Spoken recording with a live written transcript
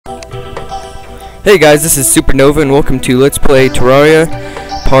Hey guys, this is Supernova and welcome to Let's Play Terraria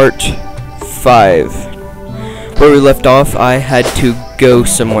Part 5. Where we left off, I had to go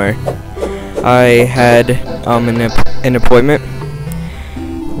somewhere. I had an appointment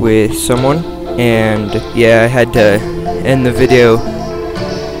with someone, and yeah, I had to end the video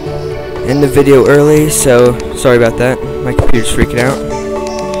early, so sorry about that. My computer's freaking out.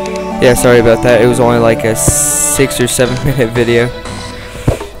 Yeah, sorry about that. It was only like a 6 or 7 minute video.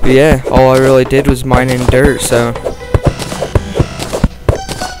 But yeah, all I really did was mine in dirt, so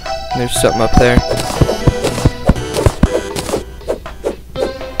there's something up there.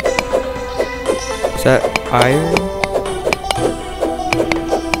 Is that iron?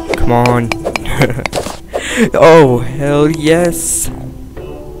 Come on. Oh, hell yes.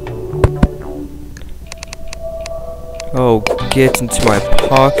 Oh, get into my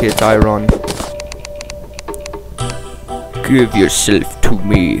pocket, iron. Give yourself to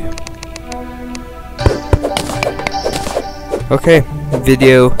me. Okay,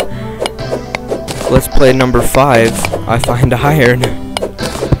 video. Let's play number 5. I find iron.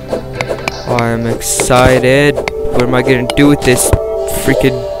 I'm excited. What am I gonna do with this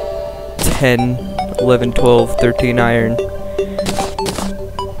freaking 10, 11, 12, 13 iron?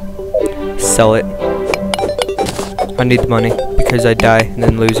 Sell it. I need the money because I die and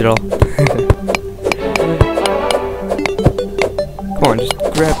then lose it all. Come on, just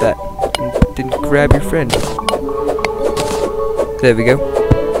grab that. And then grab your friend. There we go.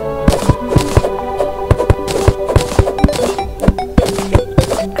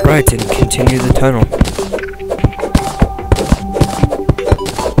 Right, and continue the tunnel.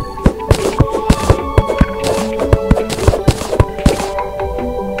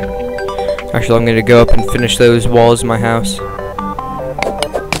 Actually, I'm gonna go up and finish those walls in my house.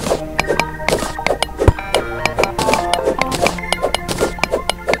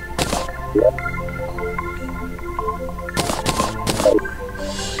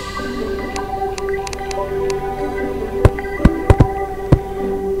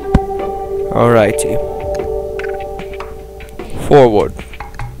 Alrighty. Forward.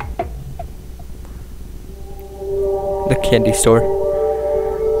 The candy store.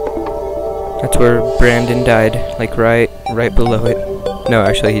 That's where Brandon died, like right below it. No,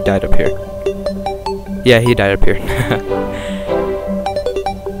 actually he died up here. Yeah, he died up here.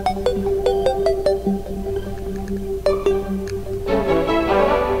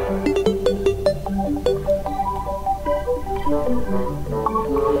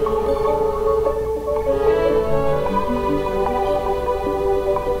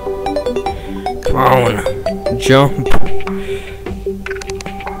 Come on, jump.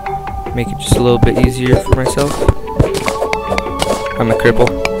 Make it just a little bit easier for myself. I'm a cripple.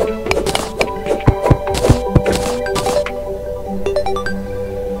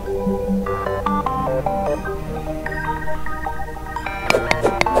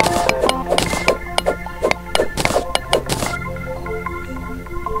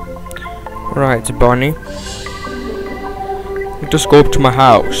 Right, Barney. Just go up to my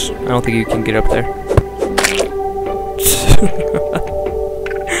house. I don't think you can get up there.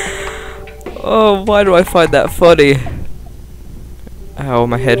 Oh, why do I find that funny? Ow,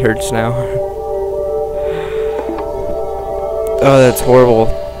 my head hurts now. Oh, that's horrible.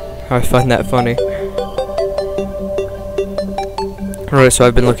 How I find that funny. Alright, so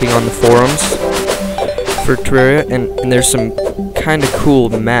I've been looking on the forums for Terraria, and there's some kind of cool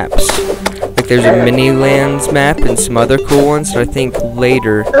maps. Like there's a mini lands map and some other cool ones, so I think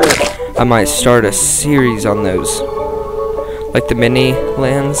later I might start a series on those. Like the mini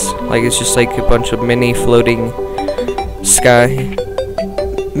lands, like it's just like a bunch of mini floating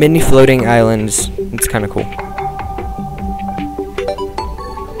islands. It's kind of cool.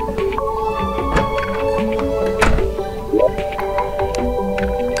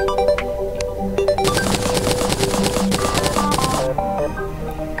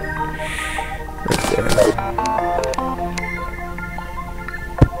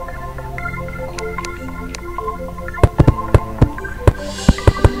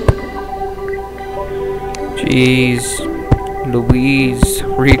 Jeez, Louise,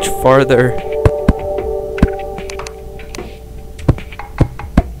 reach farther.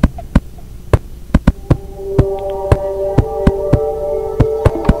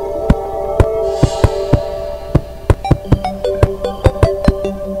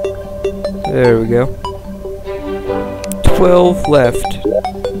 There we go. 12 left.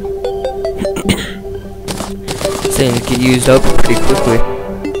 Things get used up pretty quickly.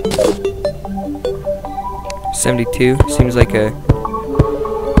 72 seems like a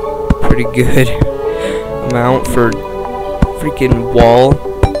pretty good amount for freaking wall.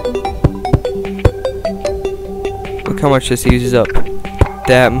 how much this uses up.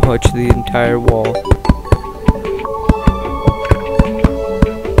 That much of the entire wall.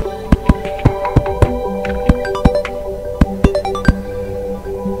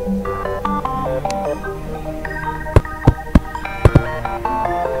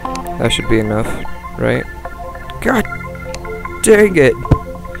 That should be enough, right? God dang it!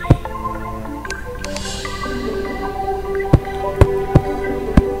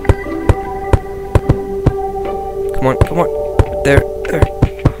 Come on, come on. There.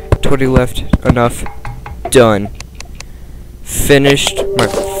 20 left. Enough. Done. Finished my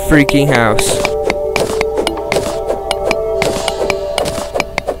freaking house.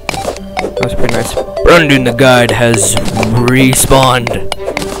 That was pretty nice. Brandon the guide has respawned.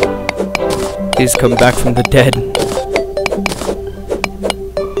 He's come back from the dead.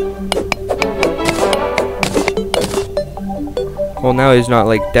 Well, now he's not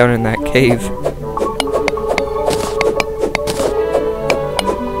like down in that cave.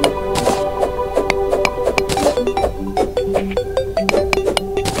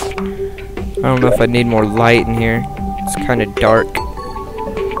 I don't know if I need more light in here. It's kind of dark.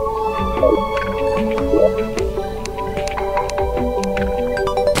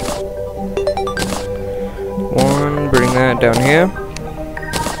 Bring that down here.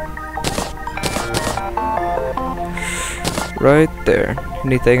 Right there.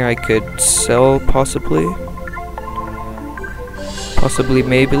 Anything I could sell, possibly? Possibly,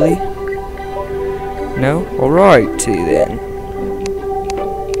 maybe? No? Alrighty then.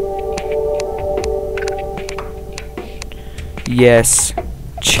 Yes.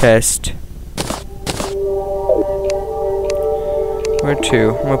 Chest. Where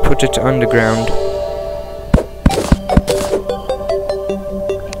to? I'm gonna put it underground.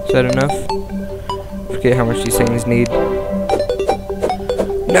 Is that enough? Forget how much these things need.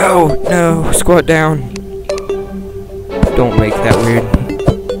 No! No! Squat down! Don't make that weird.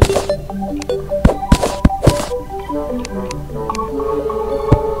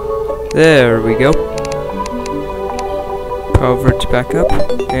 There we go. Cover it back up.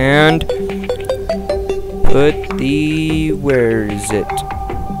 And put the... where is it?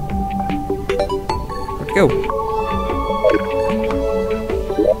 Where'd it go?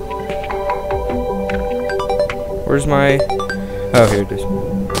 Where's my... oh, here it is.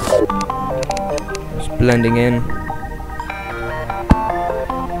 Just blending in.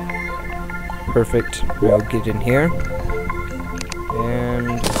 Perfect. I'll get in here.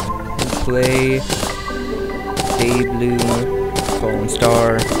 And play Day Bloom, Fallen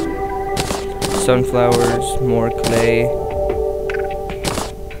Star, Sunflowers, more clay.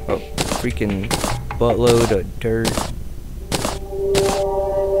 Oh, freaking buttload of dirt.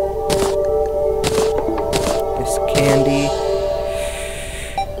 Candy,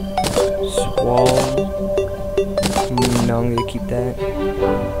 Swall. No, I'm gonna keep that.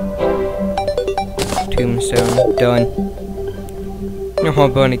 Tombstone, done. No,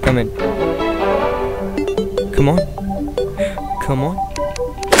 bunny, come in. Come on, come on.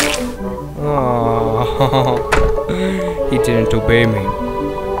 Oh, he didn't obey me.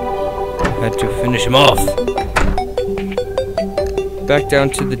 I had to finish him off. Back down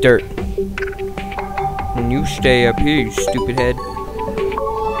to the dirt. You stay up here, you stupid head.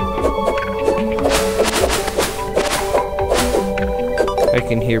 I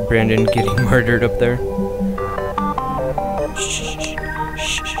can hear Brandon getting murdered up there.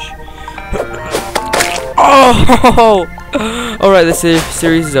 Oh! Alright, this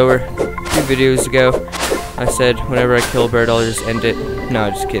series is over. 2 videos ago, I said whenever I kill a bird, I'll just end it. No,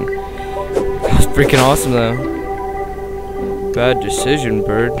 just kidding. That was freaking awesome, though. Bad decision,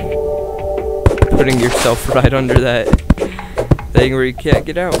 bird. Putting yourself right under that thing where you can't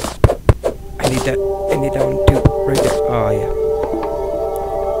get out. I need that one too, right there. Oh yeah.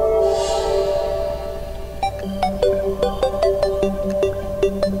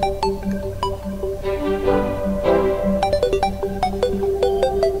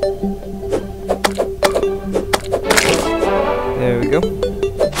 There we go.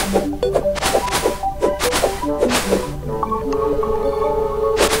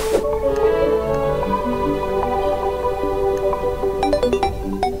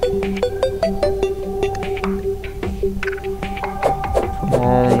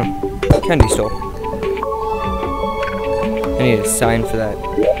 Candy store. I need a sign for that.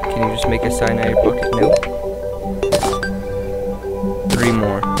 Can you just make a sign out of your pocket? No. 3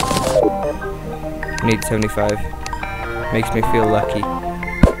 more. I need 75. Makes me feel lucky.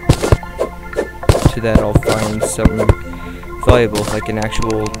 To that I'll find something valuable, like an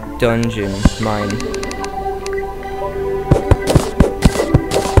actual dungeon mine.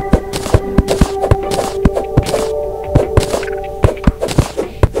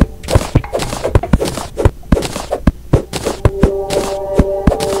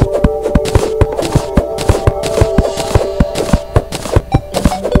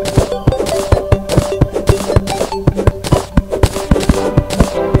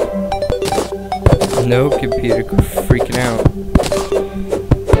 No computer freaking out.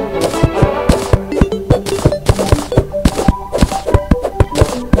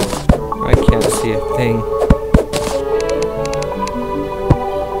 I can't see a thing.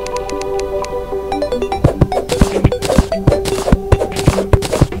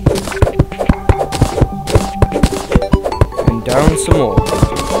 And down some more.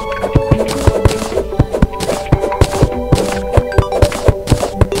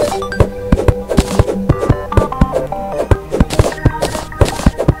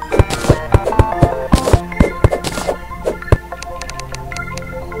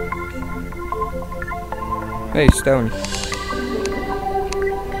 Hey, stone. Come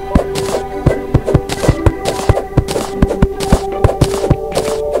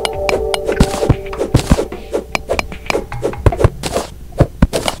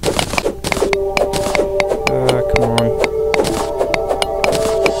on.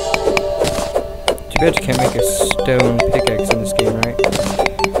 Too bad you can't make a stone pickaxe in this game, right?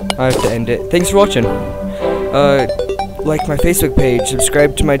 I have to end it. Thanks for watching. Like my Facebook page,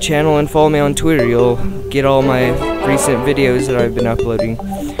 subscribe to my channel, and follow me on Twitter. You'll get all my recent videos that I've been uploading.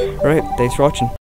 Alright, thanks for watching.